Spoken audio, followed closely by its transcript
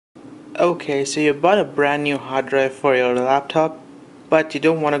Okay, so you bought a brand new hard drive for your laptop, but you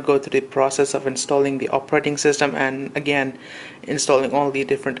don't want to go through the process of installing the operating system and again installing all the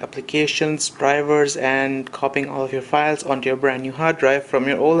different applications, drivers, and copying all of your files onto your brand new hard drive from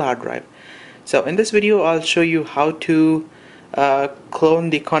your old hard drive. So in this video, I'll show you how to clone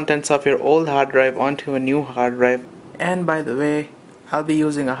the contents of your old hard drive onto a new hard drive. And by the way, I'll be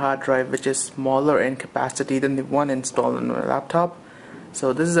using a hard drive which is smaller in capacity than the one installed on my laptop.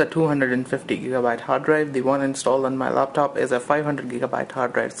 So this is a 250 gigabyte hard drive. The one installed on my laptop is a 500 gigabyte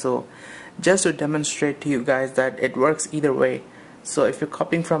hard drive. So just to demonstrate to you guys that it works either way. So if you're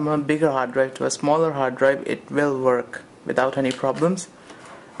copying from a bigger hard drive to a smaller hard drive, it will work without any problems.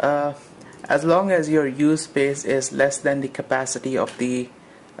 As long as your use space is less than the capacity of the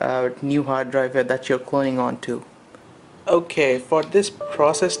new hard drive that you're cloning onto. Okay, for this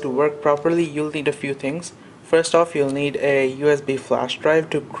process to work properly, you'll need a few things. First off, you'll need a USB flash drive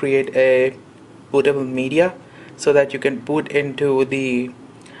to create a bootable media so that you can boot into the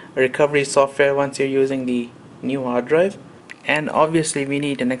recovery software once you're using the new hard drive. And obviously we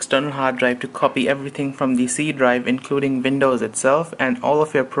need an external hard drive to copy everything from the C drive, including Windows itself and all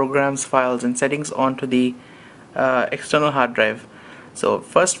of your programs, files and settings onto the external hard drive. So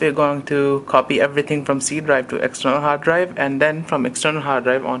first we're going to copy everything from C drive to external hard drive, and then from external hard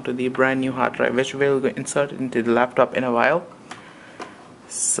drive onto the brand new hard drive, which we'll insert into the laptop in a while.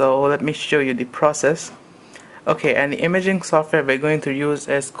 So let me show you the process. Okay, and the imaging software we're going to use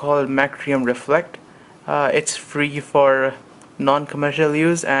is called Macrium Reflect. It's free for non-commercial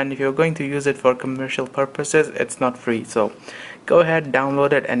use, and if you're going to use it for commercial purposes, it's not free. So go ahead,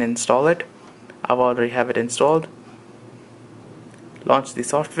 download it and install it. I've already have it installed. Launch the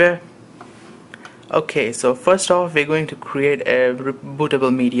software. Okay, so first off we're going to create a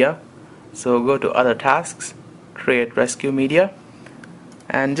bootable media. So go to other tasks, create rescue media,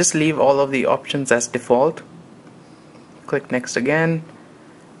 and just leave all of the options as default. Click next again,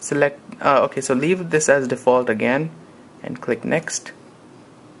 select okay, so leave this as default again and click next.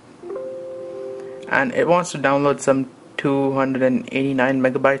 And it wants to download some 289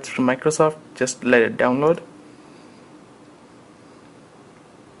 megabytes from Microsoft. Just let it download.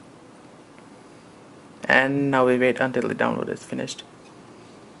 And now we wait until the download is finished.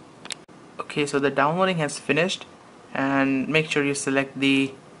 Okay, so the downloading has finished, and make sure you select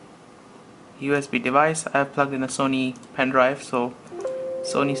the USB device. I've plugged in a Sony pen drive, so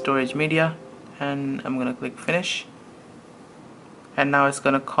Sony storage media, and I'm gonna click finish, and now it's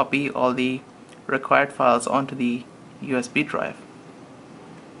gonna copy all the required files onto the USB drive.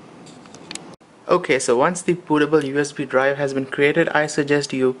 Okay, so once the bootable USB drive has been created, I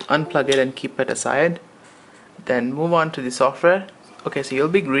suggest you unplug it and keep it aside. Then move on to the software. Okay, so you'll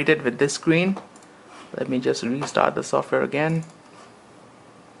be greeted with this screen. Let me just restart the software again.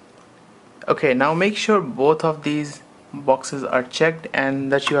 Okay, now make sure both of these boxes are checked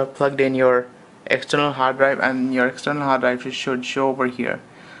and that you have plugged in your external hard drive, and your external hard drive should show over here.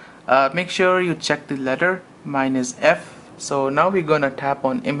 Make sure you check the letter. Mine is F. So now we're gonna tap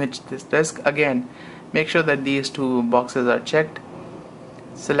on image this disk. Again, make sure that these two boxes are checked.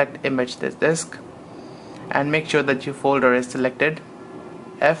 Select image this disk and make sure that your folder is selected.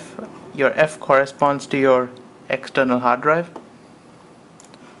 F, your F corresponds to your external hard drive.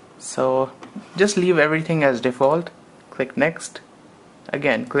 So just leave everything as default. Click next.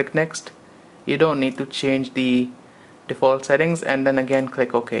 Again, click next. You don't need to change the default settings, and then again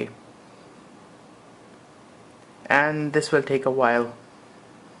click OK. And this will take a while.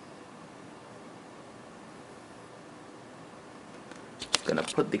 Just gonna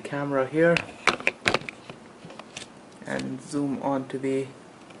put the camera here and zoom onto the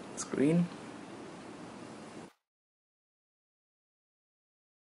screen.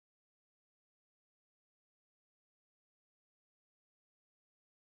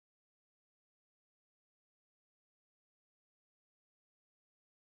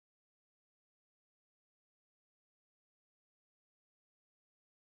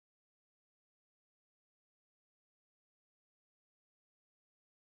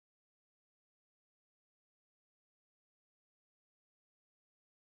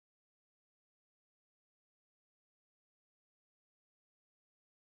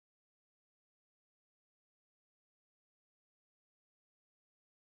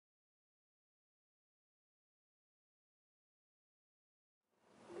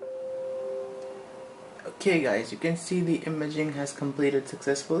 Okay guys, you can see the imaging has completed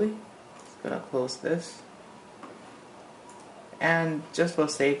successfully. Just gonna close this, and just for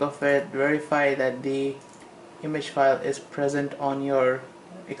sake of it, verify that the image file is present on your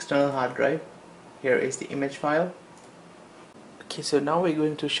external hard drive. Here is the image file. Okay, so now we're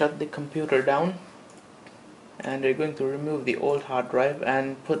going to shut the computer down and we're going to remove the old hard drive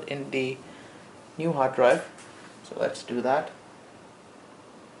and put in the new hard drive. So let's do that.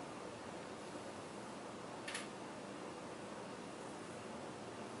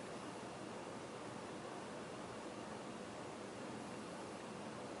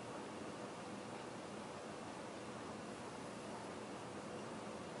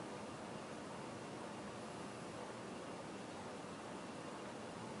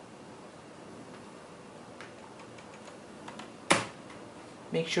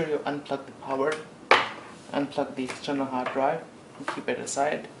 Make sure you unplug the power, unplug the external hard drive, and keep it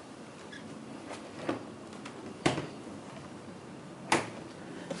aside.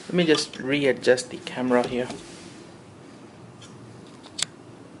 Let me just readjust the camera here.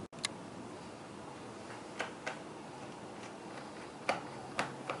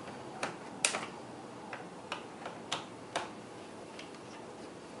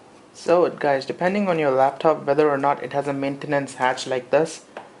 So guys, depending on your laptop whether or not it has a maintenance hatch like this,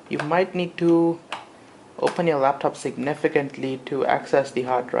 you might need to open your laptop significantly to access the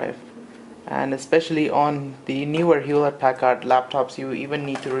hard drive. And especially on the newer Hewlett-Packard laptops, you even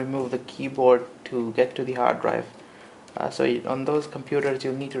need to remove the keyboard to get to the hard drive. On those computers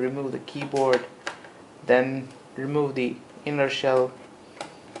you'll need to remove the keyboard, then remove the inner shell,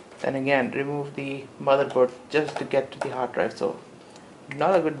 then again remove the motherboard just to get to the hard drive. So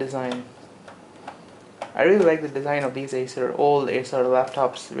not a good design. I really like the design of these old Acer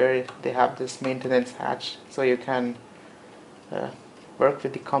laptops where they have this maintenance hatch so you can work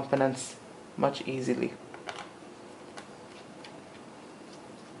with the components much easily.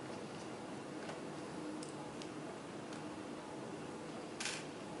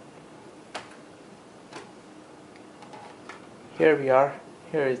 Here we are.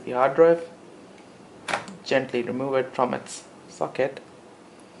 Here is the hard drive. Gently remove it from its socket,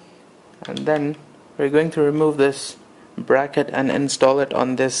 and then we're going to remove this bracket and install it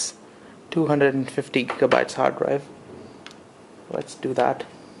on this 250 gigabytes hard drive. Let's do that.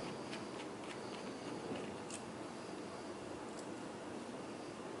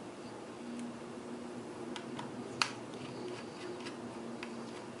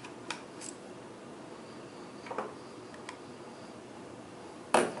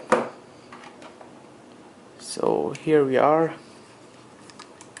 So here we are.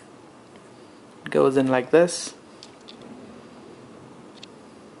 It goes in like this.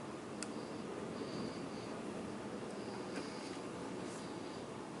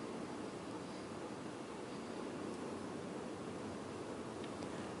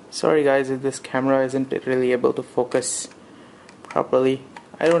 Sorry guys if this camera isn't really able to focus properly.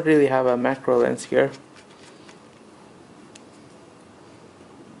 I don't really have a macro lens here.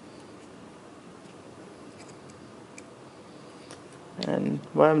 And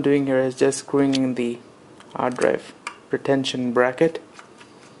what I'm doing here is just screwing in the hard drive retention bracket.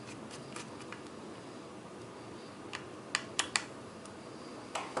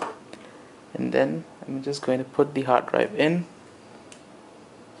 And then I'm just going to put the hard drive in.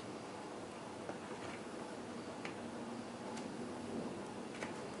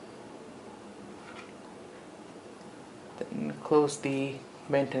 Then close the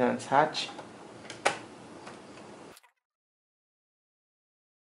maintenance hatch.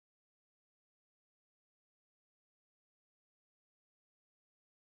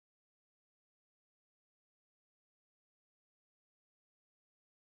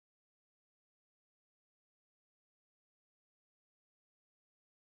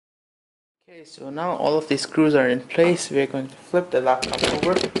 Okay, so now all of the screws are in place. We're going to flip the laptop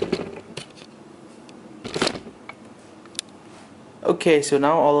over. Okay, so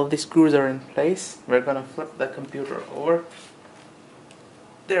now all of the screws are in place. We're going to flip the computer over.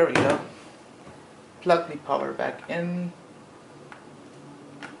 There we go. Plug the power back in.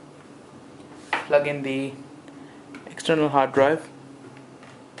 Plug in the external hard drive.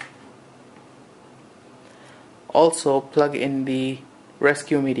 Also plug in the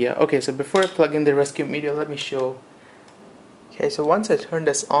rescue media. Okay, so before I plug in the rescue media, let me show. Okay, so once I turn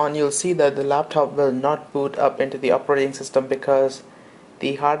this on, you'll see that the laptop will not boot up into the operating system because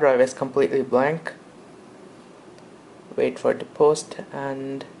the hard drive is completely blank. Wait for it to post,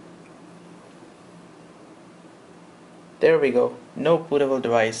 and there we go. No bootable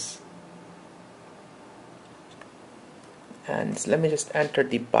device. And let me just enter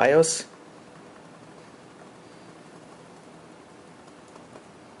the BIOS.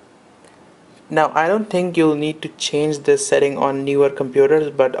 Now I don't think you'll need to change this setting on newer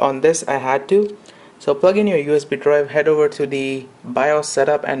computers, but on this I had to. So plug in your USB drive, head over to the BIOS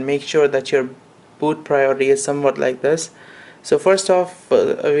setup and make sure that your boot priority is somewhat like this. So first off,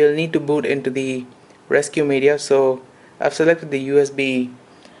 we'll need to boot into the rescue media. So I've selected the USB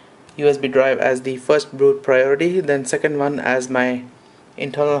drive as the first boot priority, then second one as my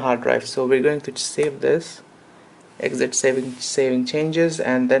internal hard drive. So we're going to save this, exit saving changes,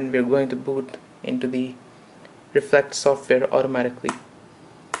 and then we're going to boot into the Reflect software automatically.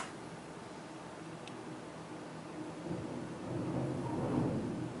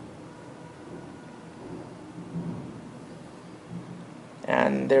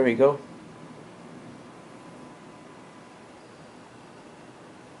 And there we go.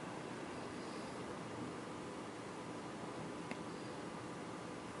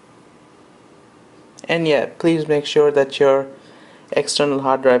 And yeah, please make sure that your external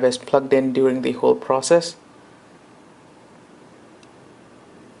hard drive is plugged in during the whole process.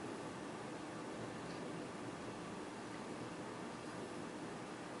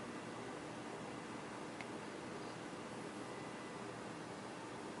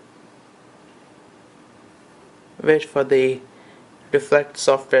 Wait for the Reflect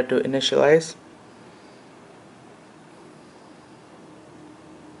software to initialize.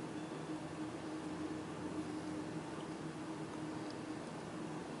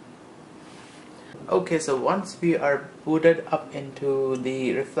 Okay, so once we are booted up into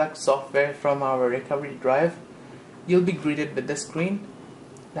the Reflect software from our recovery drive, you'll be greeted with this screen.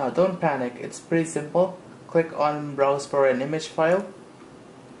 Now don't panic, it's pretty simple. Click on Browse for an image file.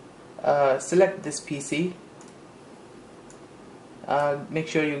 Select this PC. Make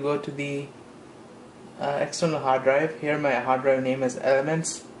sure you go to the external hard drive. Here my hard drive name is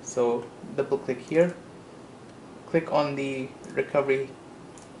Elements, so double click here. Click on the recovery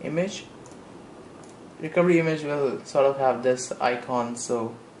image. Recovery image will sort of have this icon,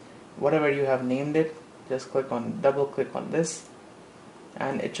 so whatever you have named it, just double click on this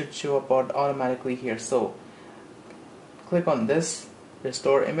and it should show up automatically here. So click on this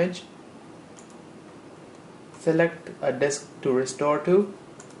restore image, select a disk to restore to,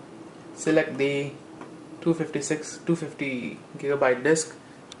 select the 250 gigabyte disk.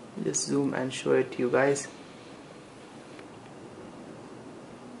 Just zoom and show it to you guys.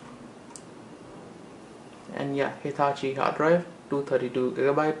 And yeah, Hitachi hard drive, 232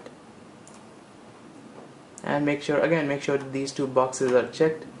 gigabyte. And make sure that these two boxes are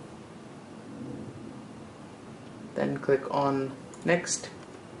checked. Then click on next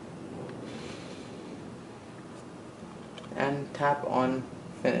and tap on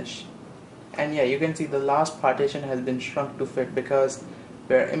finish. And yeah, you can see the last partition has been shrunk to fit because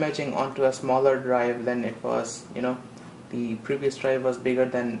we're imaging onto a smaller drive than it was, the previous drive was bigger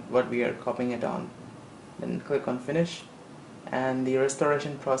than what we are copying it on. Then click on finish and the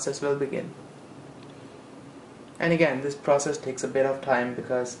restoration process will begin. And again, this process takes a bit of time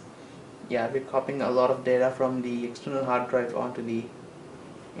because yeah, we're copying a lot of data from the external hard drive onto the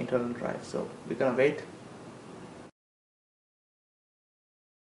internal drive, so we're gonna wait.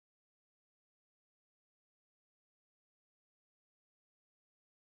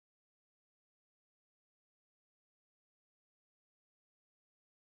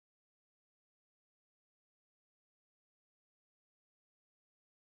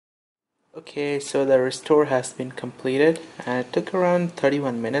 Okay, so the restore has been completed and it took around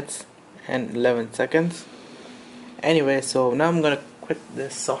 31 minutes and 11 seconds. Anyway, so now I'm gonna quit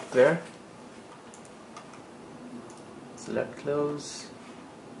this software. Select close.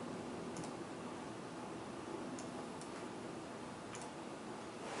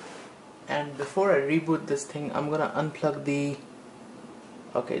 And before I reboot this thing, I'm gonna unplug the...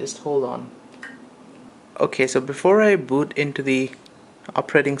 Okay, just hold on. Okay, so before I boot into the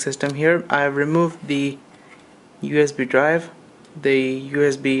operating system here, I've removed the USB drive, the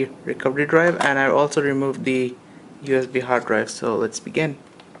USB recovery drive, and I've also removed the USB hard drive. So let's begin.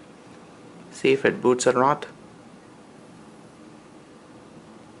 See if it boots or not.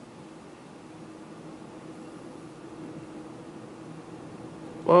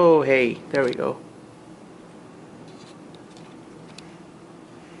 Whoa, hey, there we go.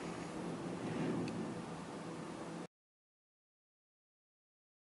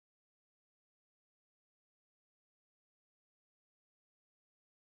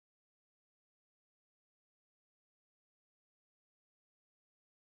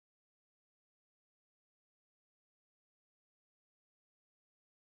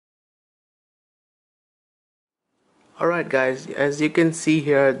 Alright guys, as you can see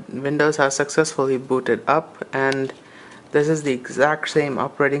here, Windows has successfully booted up, and this is the exact same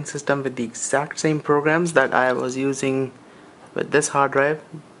operating system with the exact same programs that I was using with this hard drive,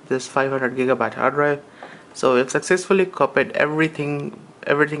 this 500 gigabyte hard drive. So we've successfully copied everything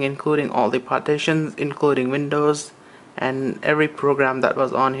including all the partitions, including Windows and every program that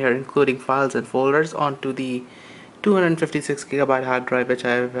was on here, including files and folders, onto the 256 gigabyte hard drive, which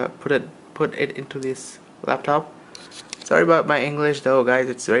I've put it into this laptop. Sorry about my English though, guys,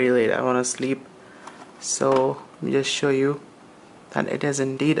 it's very late, I want to sleep. So let me just show you that it is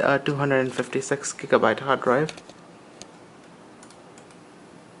indeed a 256 gigabyte hard drive.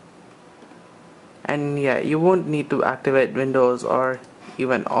 And yeah, you won't need to activate Windows or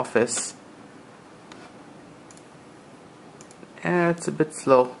even Office. And it's a bit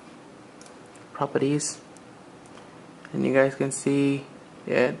slow. Properties, and you guys can see,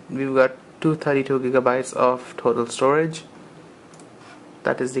 yeah, we've got 232 gigabytes of total storage.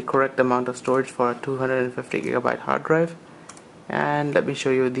 That is the correct amount of storage for a 250 gigabyte hard drive. And let me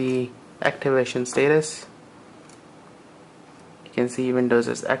show you the activation status. You can see Windows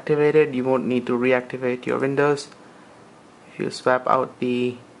is activated. You won't need to reactivate your Windows. If you swap out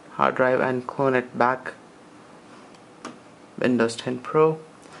the hard drive and clone it back, Windows 10 Pro.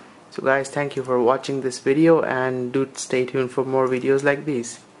 So guys, thank you for watching this video, and do stay tuned for more videos like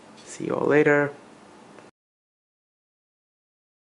these. See you all later.